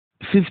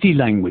50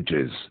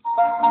 languages.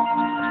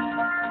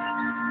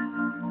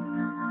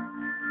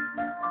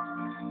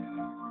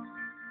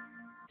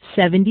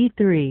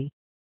 73.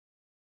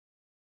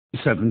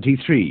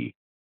 73.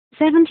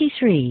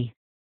 73.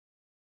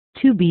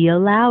 To be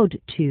allowed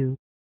to.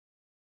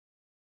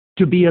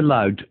 To be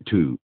allowed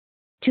to.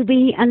 To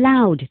be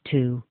allowed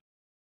to.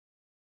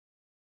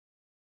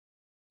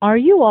 Are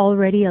you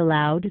already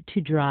allowed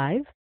to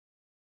drive?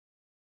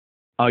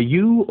 Are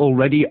you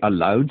already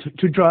allowed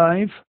to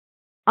drive?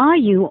 Are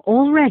you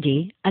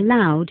already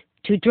allowed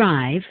to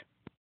drive?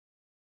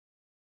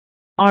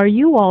 Are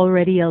you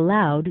already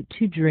allowed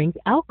to drink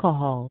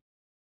alcohol?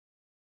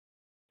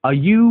 Are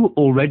you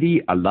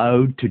already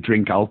allowed to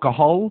drink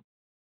alcohol?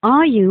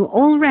 Are you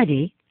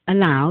already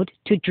allowed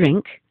to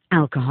drink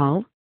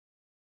alcohol?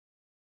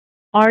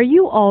 Are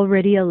you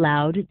already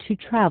allowed to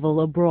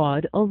travel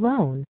abroad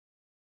alone?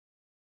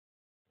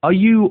 Are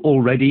you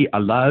already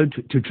allowed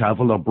to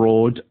travel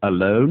abroad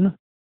alone?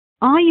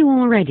 Are you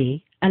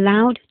already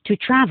allowed to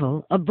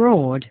travel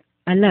abroad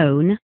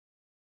alone?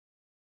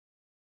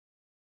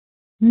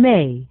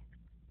 May.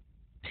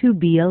 To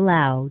be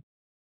allowed.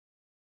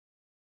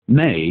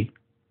 May.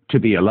 To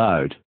be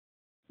allowed.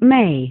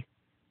 May.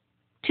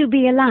 To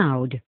be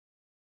allowed.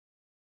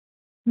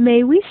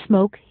 May we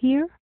smoke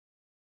here?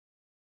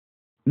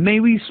 May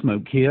we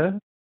smoke here?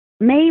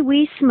 May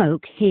we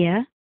smoke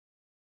here?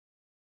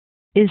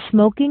 Is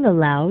smoking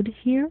allowed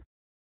here?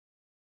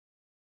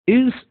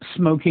 Is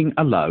smoking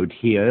allowed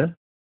here?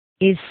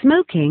 Is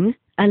smoking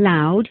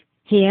allowed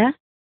here?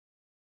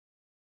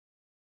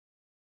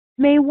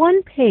 May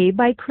one pay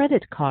by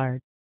credit card?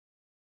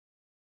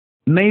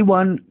 May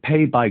one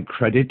pay by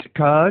credit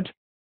card?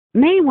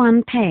 May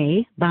one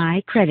pay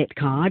by credit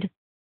card?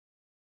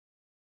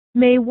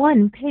 May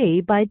one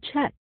pay by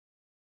check?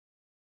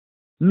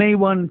 May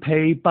one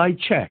pay by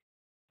check?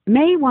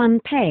 May one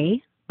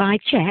pay by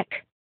check?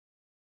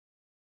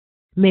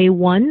 May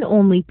one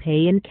only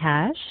pay in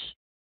cash?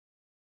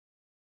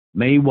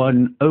 May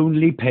one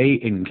only pay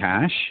in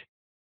cash?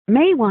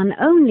 May one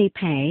only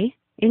pay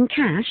in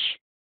cash?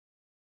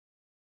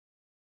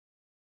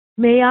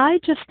 May I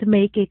just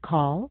make a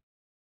call?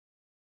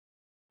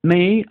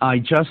 May I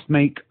just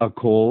make a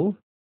call?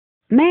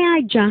 May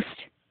I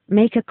just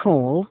make a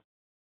call?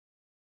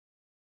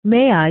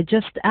 May I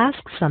just ask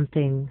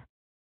something?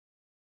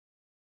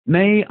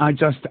 May I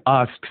just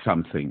ask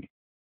something?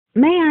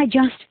 May I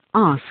just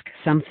ask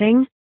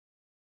something?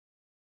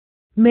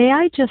 May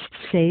I just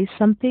say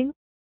something?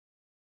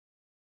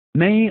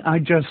 May I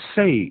just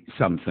say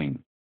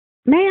something?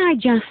 May I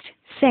just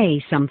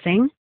say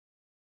something?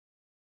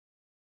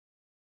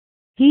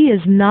 He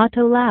is not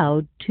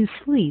allowed to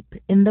sleep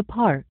in the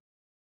park.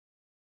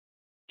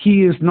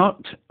 He is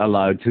not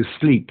allowed to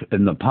sleep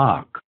in the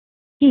park.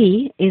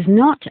 He is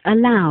not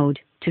allowed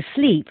to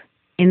sleep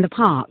in the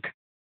park.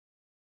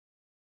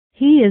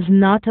 He is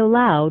not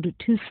allowed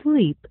to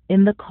sleep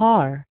in the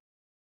car.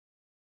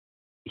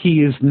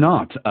 He is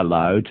not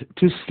allowed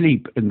to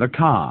sleep in the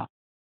car.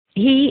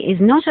 He is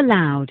not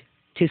allowed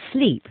to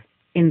sleep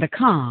in the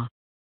car.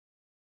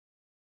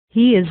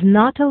 He is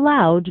not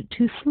allowed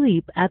to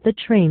sleep at the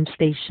train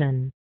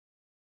station.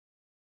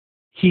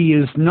 He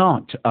is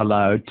not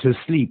allowed to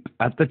sleep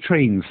at the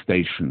train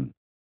station.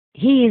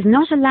 He is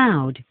not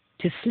allowed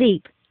to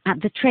sleep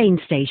at the train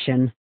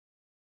station.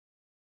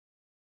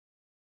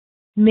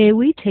 May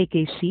we take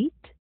a seat?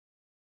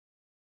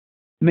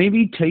 May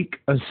we take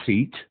a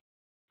seat?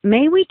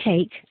 May we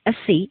take a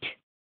seat?